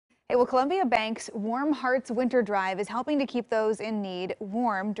Hey, well, Columbia Bank's Warm Hearts Winter Drive is helping to keep those in need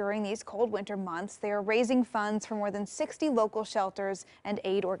warm during these cold winter months. They are raising funds for more than 60 local shelters and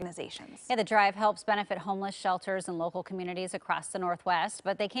aid organizations. Yeah, the drive helps benefit homeless shelters and local communities across the Northwest,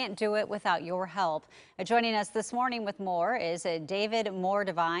 but they can't do it without your help. Joining us this morning with more is David Moore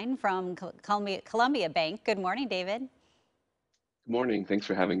Devine from Columbia Bank. Good morning, David. Good morning. Thanks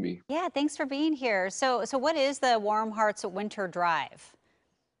for having me. Yeah, thanks for being here. So what is the Warm Hearts Winter Drive?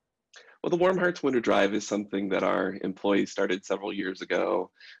 Well, the Warm Hearts Winter Drive is something that our employees started several years ago,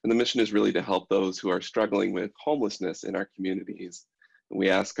 and the mission is really to help those who are struggling with homelessness in our communities. And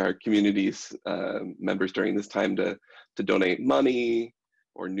we ask our communities members during this time to donate money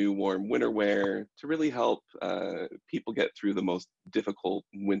or new warm winter wear to really help people get through the most difficult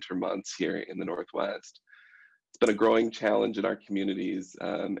winter months here in the Northwest. It's been a growing challenge in our communities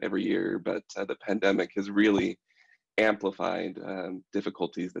every year, but the pandemic has really amplified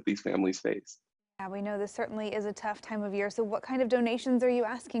difficulties that these families face. Yeah, we know this certainly is a tough time of year. So what kind of donations are you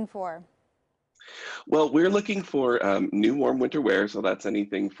asking for? Well, we're looking for new warm winter wear, so that's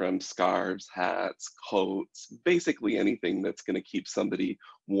anything from scarves, hats, coats, basically anything that's going to keep somebody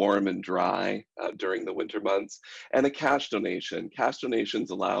warm and dry during the winter months, and a cash donation. Cash donations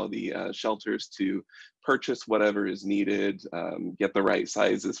allow the shelters to purchase whatever is needed, get the right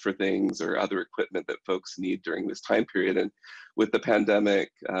sizes for things or other equipment that folks need during this time period. And with the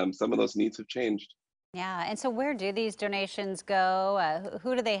pandemic, some of those needs have changed. Yeah, and so where do these donations go?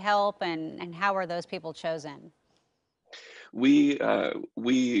 Who do they help, and how are those people chosen? We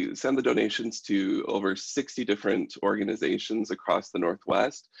send the donations to over 60 different organizations across the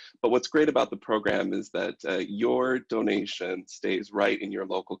Northwest. But what's great about the program is that your donation stays right in your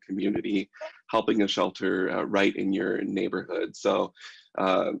local community, helping a shelter right in your neighborhood. So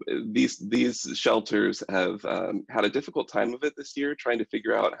uh, these shelters have had a difficult time of it this year, trying to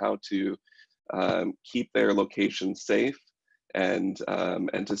figure out how to keep their locations safe and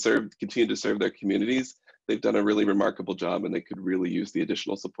to continue to serve their communities. They've done a really remarkable job, and they could really use the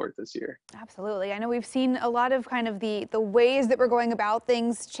additional support this year. Absolutely. I know we've seen a lot of kind of the ways that we're going about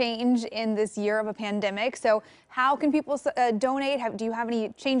things change in this year of a pandemic. So how can people donate? Do you have any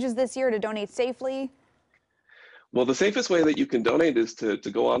changes this year to donate safely? Well, the safest way that you can donate is to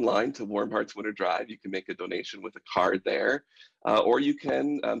go online to Warm Hearts Winter Drive. You can make a donation with a card there, or you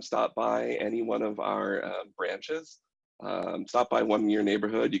can stop by any one of our branches. Stop by one in your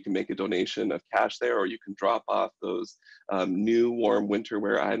neighborhood. You can make a donation of cash there, or you can drop off those new warm winter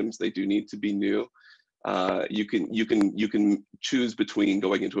wear items. They do need to be new. You can choose between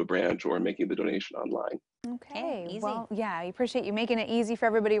going into a branch or making the donation online. Okay, Okay, easy. well, yeah, I appreciate you making it easy for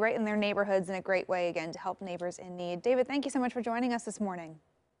everybody right in their neighborhoods and a great way, again, to help neighbors in need. David, thank you so much for joining us this morning.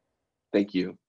 Thank you.